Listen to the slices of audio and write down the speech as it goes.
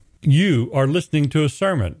You are listening to a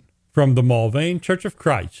sermon from the Mulvane Church of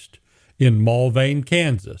Christ in Mulvane,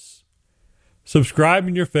 Kansas. Subscribe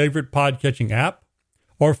in your favorite podcatching app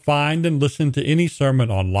or find and listen to any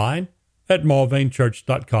sermon online at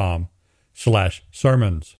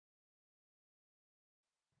mulvanechurch.com/sermons.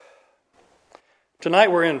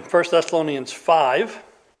 Tonight we're in 1 Thessalonians 5.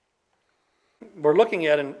 We're looking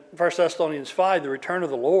at in 1 Thessalonians 5 the return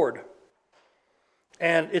of the Lord.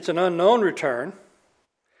 And it's an unknown return,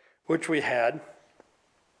 which we had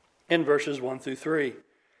in verses 1 through 3.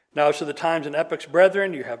 Now as to the times and epochs,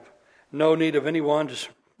 brethren, you have no need of anyone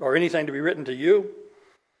or anything to be written to you,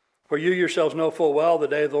 for you yourselves know full well the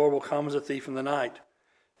day of the Lord will come as a thief in the night.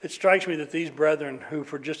 It strikes me that these brethren, who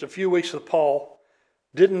for just a few weeks with Paul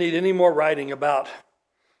didn't need any more writing about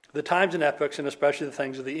the times and epochs, and especially the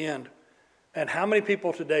things of the end. And how many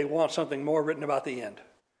people today want something more written about the end?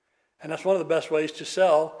 And that's one of the best ways to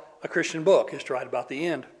sell a Christian book, is to write about the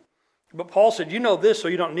end. But Paul said, you know this, so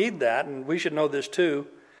you don't need that, and we should know this too.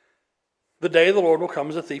 The day of the Lord will come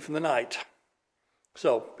as a thief in the night.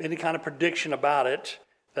 So any kind of prediction about it,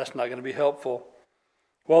 that's not going to be helpful.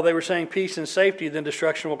 While they were saying peace and safety, then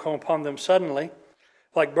destruction will come upon them suddenly,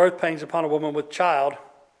 like birth pains upon a woman with child,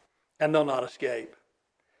 and they'll not escape.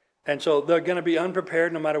 And so they're going to be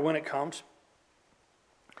unprepared no matter when it comes.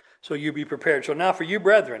 So you be prepared. So now for you,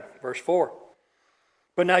 brethren, verse 4.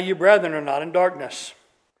 But now you, brethren, are not in darkness,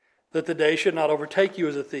 that the day should not overtake you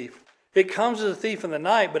as a thief. It comes as a thief in the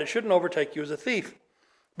night, but it shouldn't overtake you as a thief,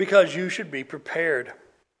 because you should be prepared.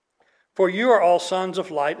 For you are all sons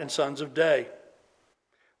of light and sons of day.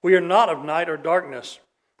 We are not of night or darkness.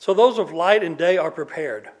 So those of light and day are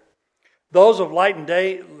prepared. Those of light and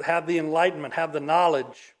day have the enlightenment, have the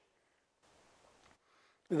knowledge.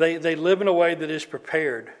 They live in a way that is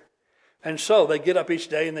prepared. And so they get up each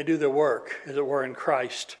day and they do their work, as it were, in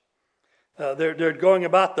Christ. They're going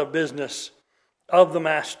about the business of the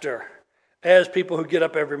Master as people who get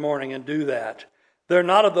up every morning and do that. They're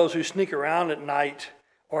not of those who sneak around at night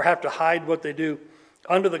or have to hide what they do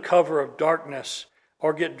under the cover of darkness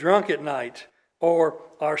or get drunk at night or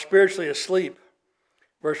are spiritually asleep.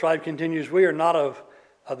 Verse 5 continues, we are not of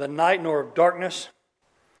the night nor of darkness.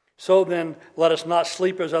 So then let us not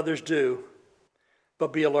sleep as others do,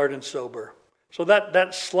 but be alert and sober. So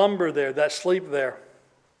that slumber there, that sleep there,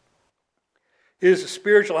 is a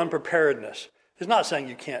spiritual unpreparedness. It's not saying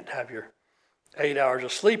you can't have your 8 hours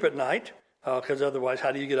of sleep at night, because otherwise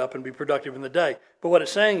how do you get up and be productive in the day? But what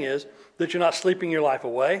it's saying is that you're not sleeping your life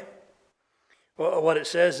away. What it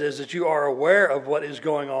says is that you are aware of what is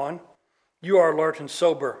going on. You are alert and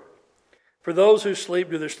sober. For those who sleep,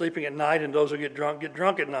 do their sleeping at night, and those who get drunk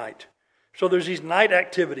at night. So there's these night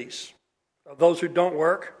activities of those who don't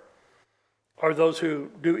work or those who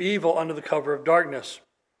do evil under the cover of darkness.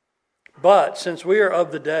 But since we are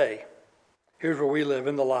of the day, here's where we live,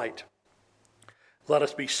 in the light. Let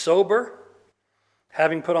us be sober,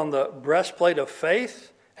 having put on the breastplate of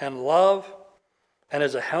faith and love, and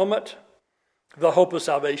as a helmet, the hope of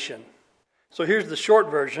salvation. So here's the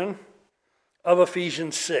short version of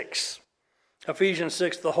Ephesians 6. Ephesians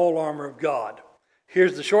 6, the whole armor of God.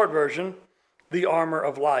 Here's the short version, the armor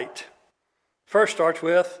of light. First starts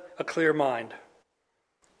with a clear mind.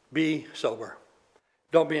 Be sober.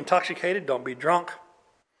 Don't be intoxicated. Don't be drunk.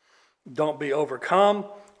 Don't be overcome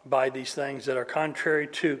by these things that are contrary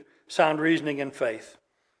to sound reasoning and faith.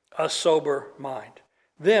 A sober mind.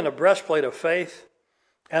 Then a breastplate of faith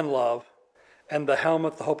and love, and the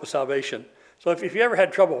helmet, the hope of salvation. So if you ever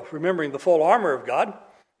had trouble remembering the full armor of God,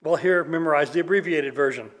 well, here, memorize the abbreviated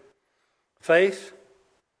version. Faith,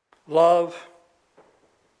 love,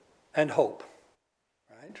 and hope.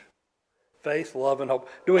 Right? Faith, love, and hope.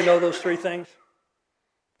 Do we know those three things?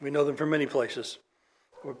 We know them from many places.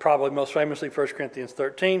 We're probably most famously 1 Corinthians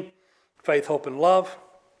 13, faith, hope, and love.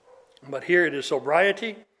 But here it is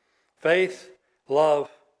sobriety, faith, love,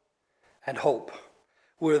 and hope.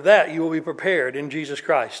 With that, you will be prepared in Jesus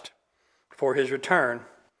Christ for his return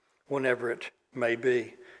whenever it may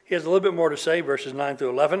be. He has a little bit more to say, verses 9 through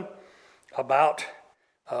 11, about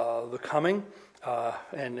the coming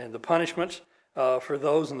and the punishments for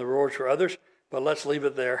those and the rewards for others. But let's leave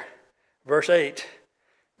it there. Verse 8,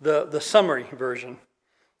 the summary version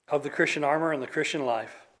of the Christian armor and the Christian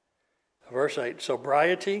life. Verse 8,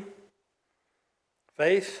 sobriety,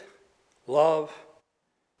 faith, love,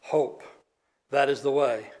 hope. That is the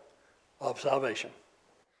way of salvation.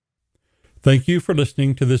 Thank you for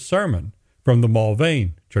listening to this sermon from the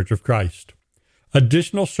Mulvane Church of Christ.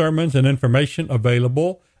 Additional sermons and information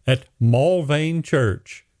available at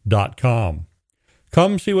mulvanechurch.com.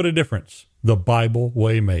 Come see what a difference the Bible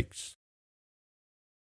way makes.